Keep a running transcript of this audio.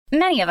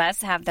Many of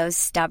us have those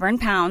stubborn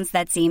pounds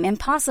that seem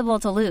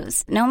impossible to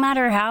lose, no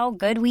matter how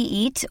good we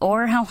eat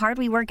or how hard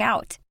we work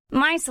out.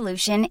 My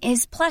solution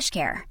is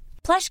PlushCare.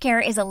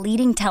 PlushCare is a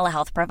leading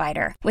telehealth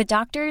provider with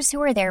doctors who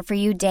are there for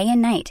you day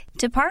and night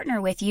to partner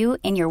with you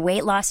in your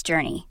weight loss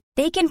journey.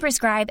 They can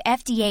prescribe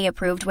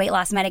FDA-approved weight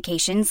loss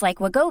medications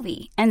like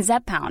Wegovy and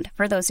Zepbound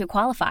for those who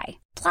qualify.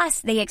 Plus,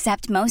 they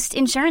accept most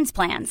insurance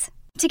plans.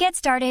 To get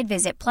started,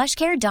 visit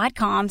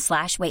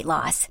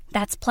plushcare.com/weightloss.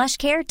 That's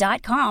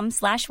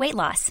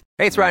plushcare.com/weightloss.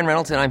 Hey, it's Ryan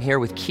Reynolds, and I'm here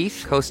with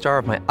Keith,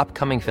 co-star of my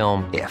upcoming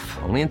film, If,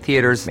 only in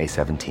theaters May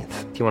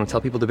 17th. Do you want to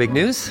tell people the big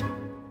news?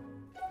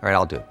 All right,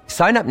 I'll do it.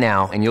 Sign up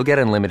now and you'll get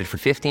unlimited for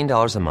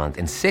 $15 a month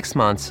and 6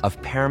 months of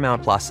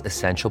Paramount Plus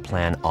Essential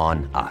Plan on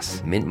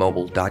us.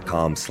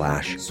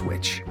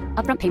 Mintmobile.com/switch.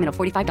 Upfront payment of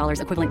 $45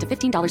 equivalent to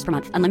 $15 per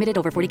month. Unlimited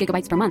over 40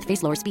 gigabytes per month.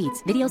 Face lower speeds.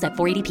 Videos at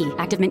 480p.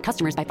 Active Mint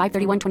customers by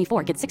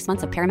 531.24 get 6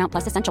 months of Paramount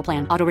Plus Essential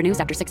Plan. Auto renews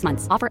after 6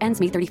 months. Offer ends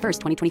May 31st,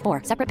 2024.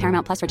 Separate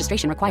Paramount Plus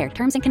registration required.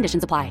 Terms and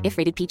conditions apply if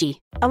rated PG.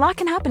 A lot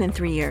can happen in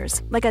 3 years.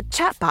 Like a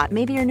chatbot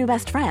may be your new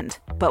best friend.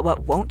 But what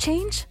won't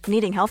change?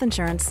 Needing health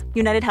insurance.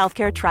 United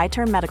Healthcare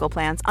Tri-Term Medical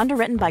Plans,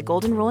 underwritten by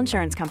Golden Rule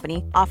Insurance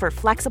Company, offer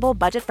flexible,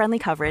 budget-friendly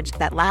coverage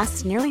that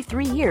lasts nearly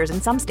 3 years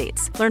in some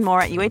states. Learn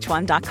more at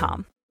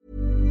uh1.com.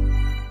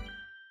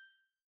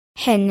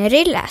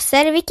 Henry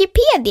läser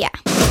Wikipedia.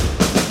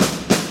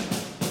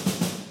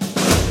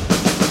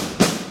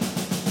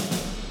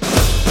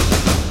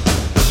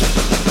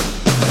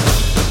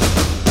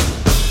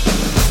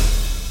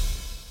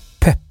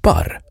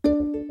 Peppar.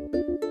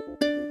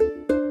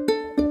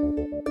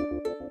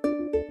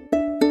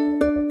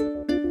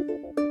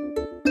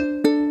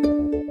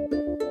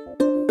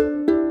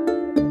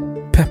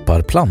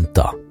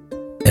 Pepparplanta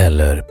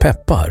eller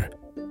peppar,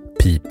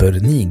 Piper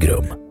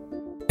nigrum,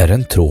 är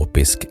en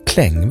tropisk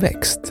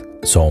klängväxt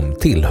som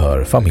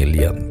tillhör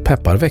familjen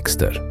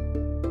pepparväxter.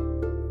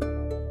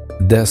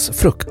 Dess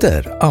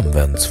frukter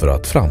används för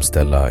att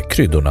framställa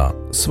kryddorna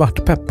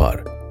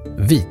svartpeppar,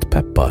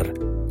 vitpeppar,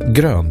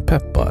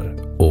 grönpeppar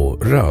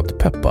och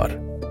rödpeppar.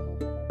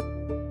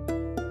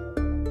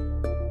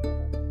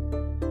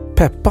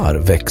 Peppar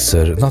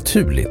växer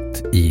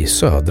naturligt i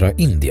södra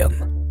Indien.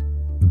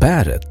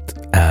 Bäret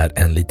är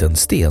en liten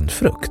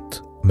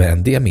stenfrukt med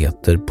en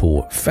diameter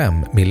på 5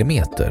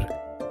 mm.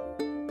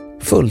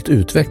 Fullt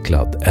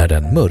utvecklad är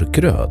den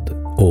mörkröd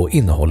och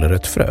innehåller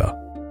ett frö.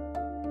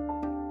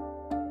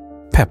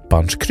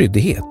 Pepparns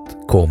kryddighet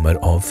kommer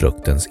av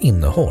fruktens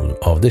innehåll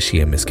av det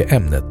kemiska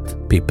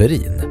ämnet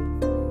piperin.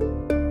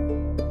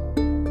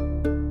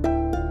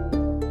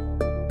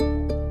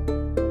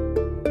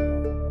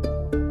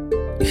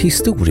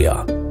 Historia.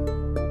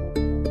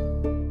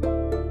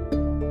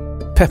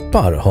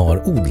 Peppar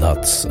har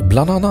odlats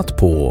bland annat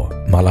på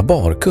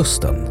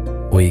Malabarkusten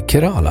och i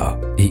Kerala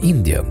i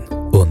Indien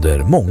under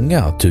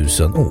många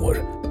tusen år.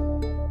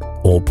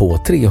 Och på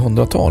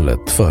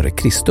 300-talet före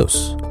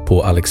Kristus,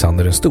 på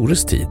Alexander den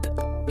stores tid,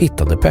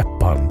 hittade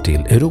pepparn till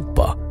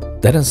Europa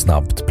där den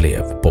snabbt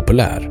blev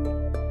populär.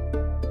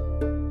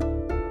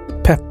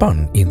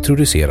 Pepparn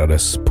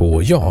introducerades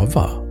på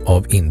Java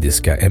av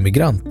indiska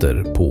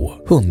emigranter på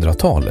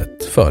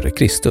 100-talet före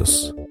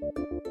Kristus.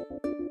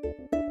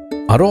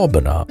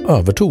 Araberna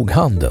övertog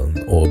handeln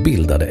och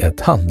bildade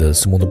ett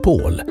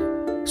handelsmonopol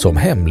som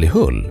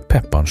hemlighöll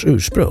pepparns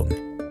ursprung.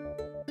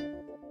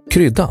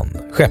 Kryddan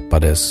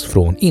skeppades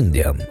från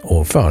Indien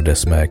och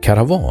fördes med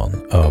karavan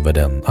över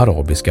den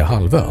arabiska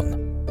halvön.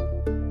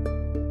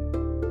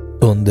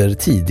 Under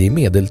tidig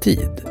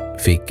medeltid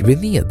fick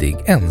Venedig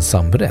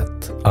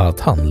ensamrätt att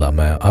handla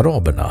med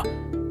araberna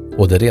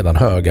och det redan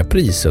höga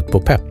priset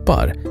på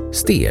peppar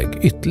steg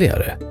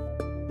ytterligare.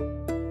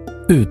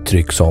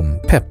 Uttryck som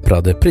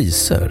pepprade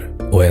priser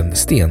och en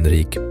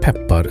stenrik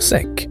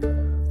pepparsäck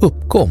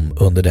uppkom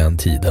under den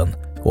tiden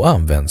och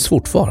används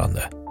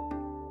fortfarande.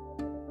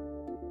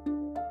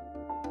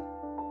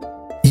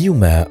 I och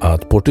med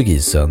att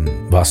portugisen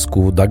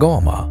Vasco da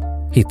Gama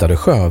hittade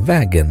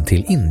sjövägen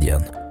till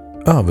Indien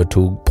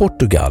övertog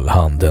Portugal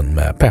handeln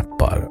med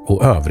peppar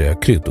och övriga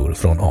kryddor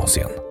från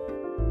Asien.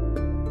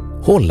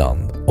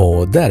 Holland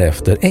och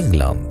därefter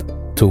England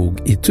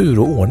tog i tur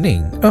och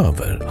ordning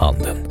över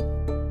handeln.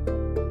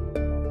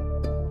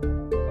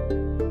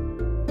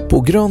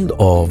 På grund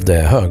av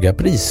det höga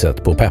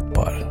priset på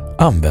peppar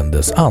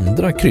användes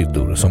andra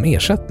kryddor som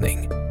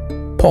ersättning.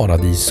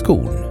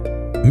 Paradiskorn,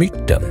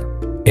 myrten,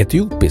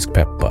 etiopisk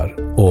peppar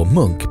och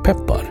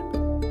munkpeppar.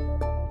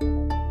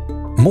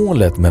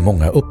 Målet med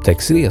många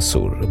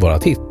upptäcktsresor var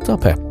att hitta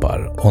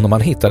peppar, och när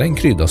man hittade en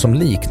krydda som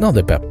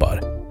liknade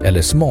peppar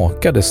eller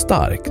smakade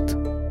starkt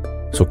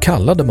så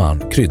kallade man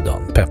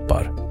kryddan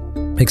peppar.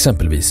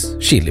 Exempelvis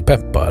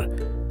chilipeppar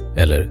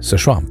eller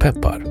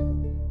Szechuanpeppar.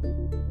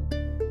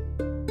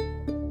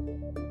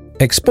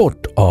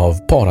 Export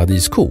av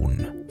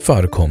paradiskorn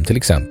förekom till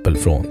exempel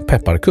från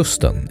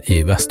pepparkusten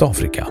i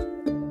Västafrika.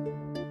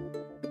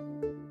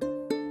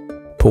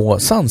 På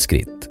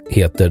sanskrit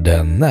heter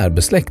den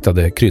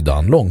närbesläktade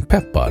kryddan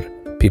långpeppar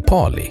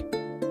pipali.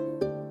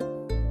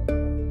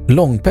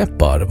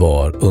 Långpeppar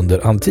var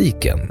under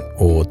antiken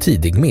och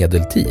tidig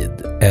medeltid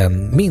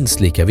en minst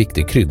lika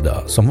viktig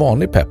krydda som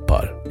vanlig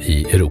peppar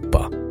i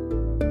Europa.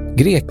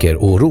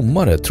 Greker och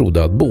romare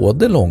trodde att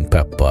både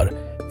långpeppar,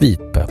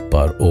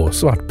 vitpeppar och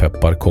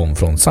svartpeppar kom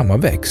från samma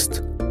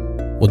växt,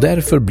 och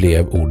därför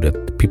blev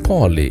ordet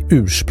pipali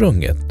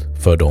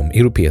ursprunget för de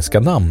europeiska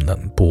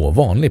namnen på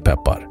vanlig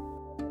peppar.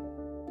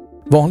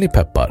 Vanlig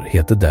peppar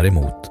heter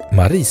däremot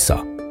marisa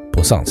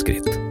på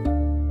sanskrit.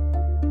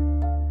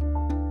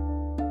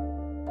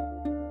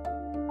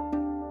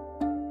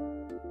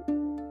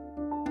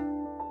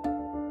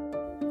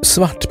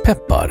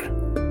 Svartpeppar.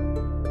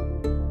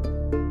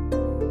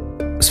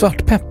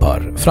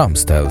 Svartpeppar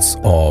framställs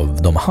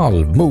av de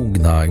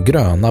halvmogna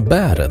gröna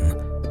bären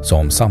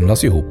som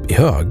samlas ihop i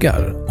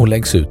högar och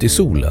läggs ut i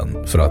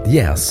solen för att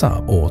jäsa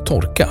och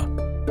torka.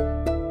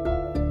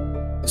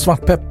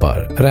 Svartpeppar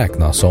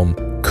räknas som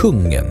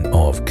kungen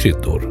av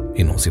kryddor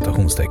inom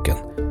citationstecken.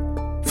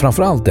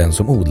 Framförallt den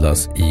som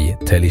odlas i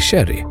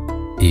Tellicherry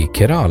i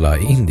Kerala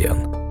i Indien.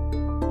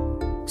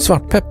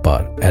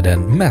 Svartpeppar är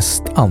den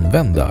mest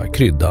använda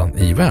kryddan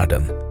i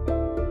världen.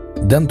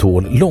 Den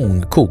tål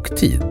lång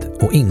koktid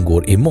och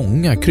ingår i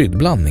många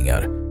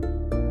kryddblandningar.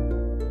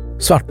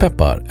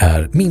 Svartpeppar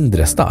är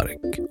mindre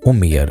stark och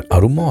mer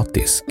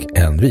aromatisk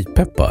än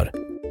vitpeppar.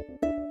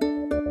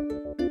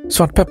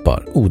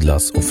 Svartpeppar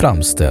odlas och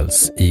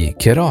framställs i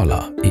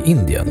Kerala i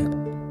Indien,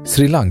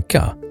 Sri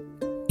Lanka,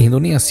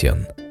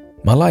 Indonesien,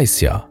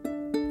 Malaysia,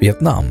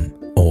 Vietnam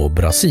och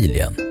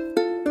Brasilien.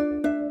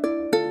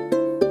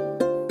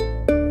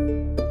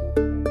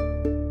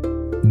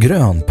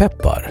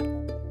 Grönpeppar.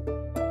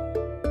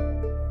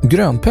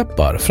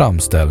 Grönpeppar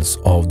framställs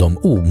av de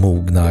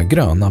omogna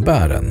gröna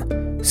bären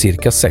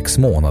cirka 6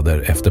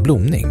 månader efter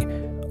blomning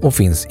och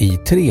finns i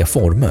 3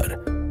 former: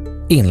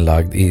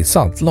 inlagd i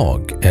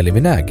saltlag eller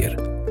vinäger,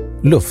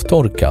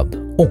 lufttorkad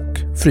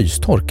och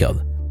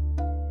frystorkad.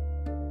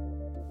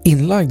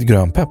 Inlagd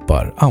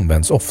grönpeppar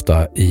används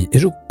ofta i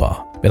Europa,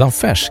 medan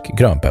färsk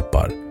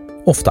grönpeppar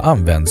ofta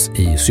används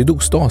i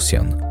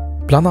Sydostasien,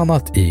 bland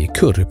annat i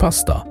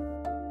currypasta.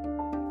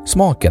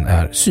 Smaken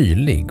är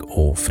syrlig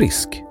och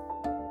frisk.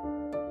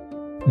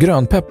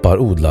 Grönpeppar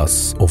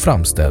odlas och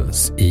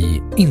framställs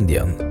i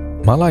Indien,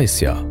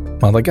 Malaysia,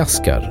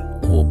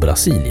 Madagaskar och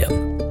Brasilien.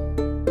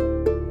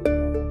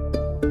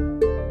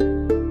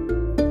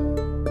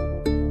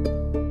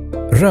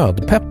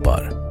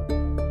 Rödpeppar.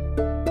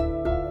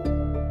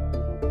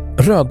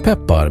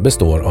 Rödpeppar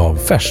består av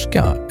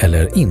färska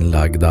eller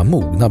inlagda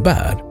mogna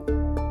bär.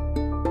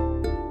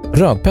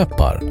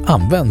 Rödpeppar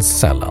används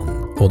sällan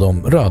och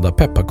de röda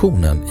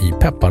pepparkornen i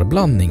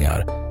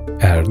pepparblandningar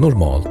är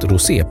normalt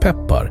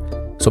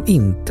rosépeppar som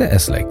inte är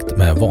släkt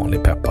med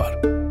vanlig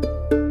peppar.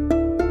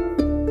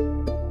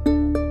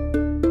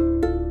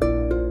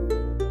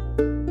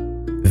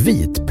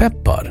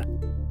 Vitpeppar.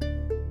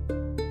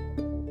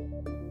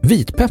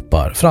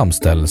 Vitpeppar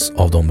framställs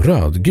av de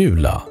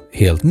rödgula,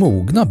 helt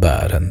mogna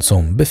bären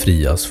som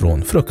befrias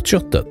från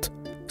fruktköttet,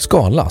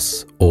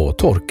 skalas och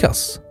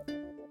torkas.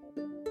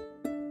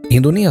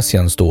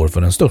 Indonesien står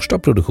för den största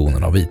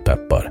produktionen av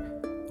vitpeppar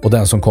och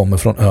den som kommer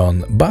från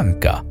ön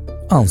Bangka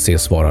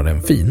anses vara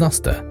den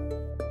finaste.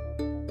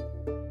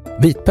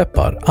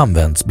 Vitpeppar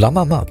används bland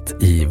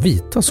annat i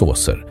vita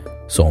såser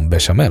som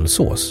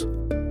bechamelsås.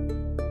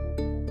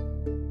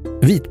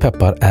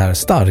 Vitpeppar är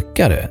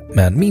starkare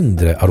men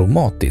mindre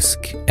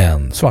aromatisk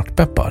än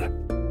svartpeppar.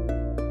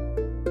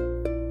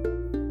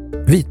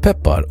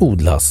 Vitpeppar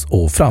odlas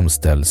och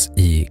framställs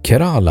i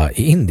Kerala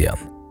i Indien,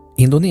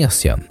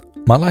 Indonesien,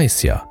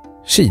 Malaysia,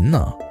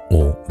 Kina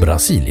och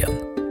Brasilien.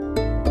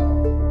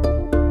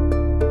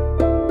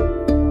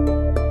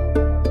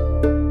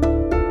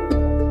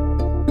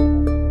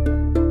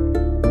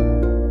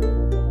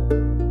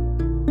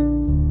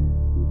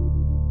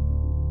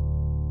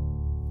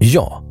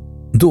 Ja,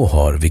 då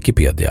har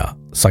Wikipedia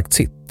sagt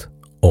sitt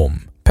om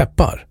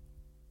peppar.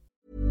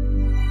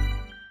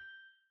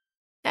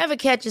 Ever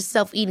catch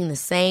yourself eating the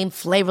same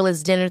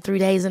flavorless dinner 3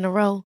 days in a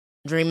row?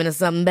 Dreaming of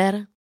something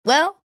better?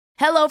 Well,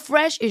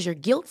 HelloFresh is your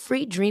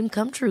guilt-free dream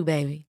come true,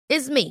 baby.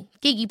 It's me,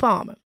 Keke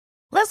Palmer.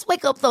 Let's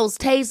wake up those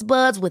taste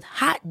buds with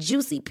hot,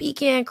 juicy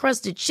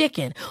pecan-crusted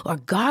chicken or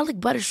garlic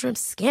butter shrimp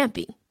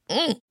scampi.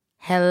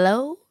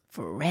 Hello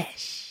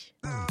Fresh.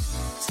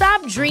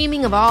 Stop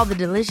dreaming of all the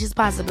delicious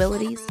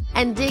possibilities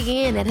and dig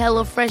in at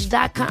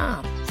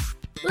HelloFresh.com.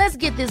 Let's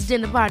get this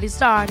dinner party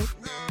started.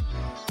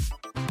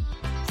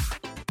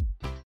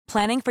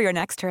 Planning for your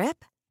next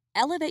trip?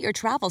 Elevate your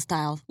travel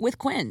style with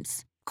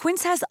Quince.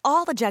 Quince has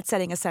all the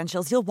jet-setting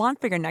essentials you'll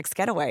want for your next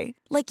getaway,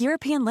 like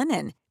European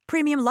linen,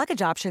 premium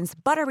luggage options,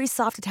 buttery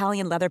soft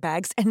Italian leather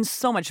bags, and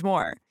so much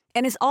more.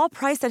 And is all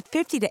priced at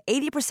 50 to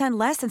 80%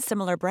 less than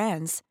similar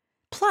brands.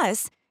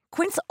 Plus,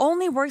 Quince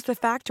only works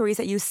with factories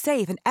that use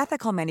safe and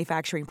ethical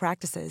manufacturing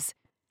practices.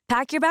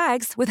 Pack your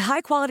bags with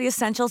high-quality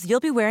essentials you'll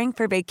be wearing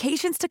for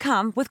vacations to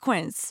come with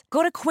Quince.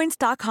 Go to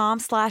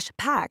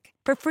quince.com/pack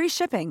for free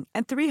shipping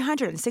and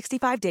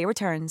 365-day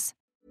returns.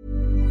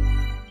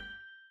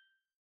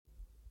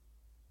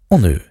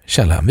 Och nu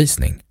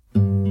källhänvisning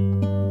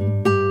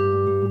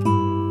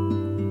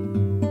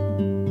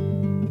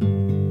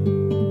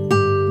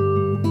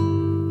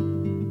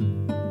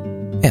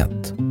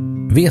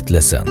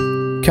Vetlesen,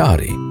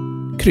 Kari,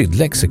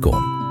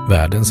 kryddlexikon,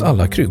 världens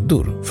alla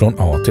kryddor från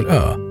A till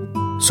Ö,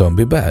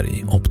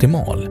 Sundbyberg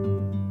optimal.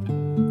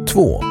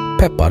 2.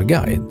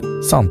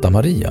 Pepparguide, Santa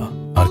Maria,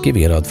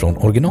 arkiverad från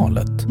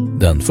originalet,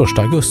 den 1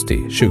 augusti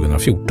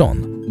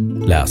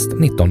 2014, läst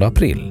 19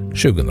 april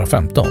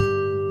 2015.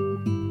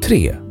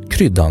 3.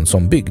 Kryddan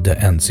som byggde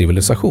en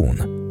civilisation,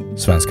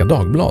 Svenska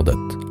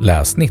Dagbladet,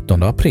 läst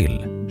 19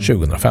 april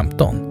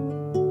 2015.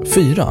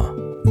 4.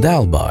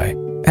 Dalby,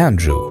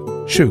 Andrew,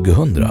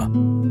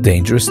 2000,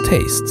 Dangerous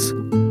Tastes,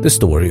 The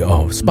Story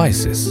of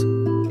Spices,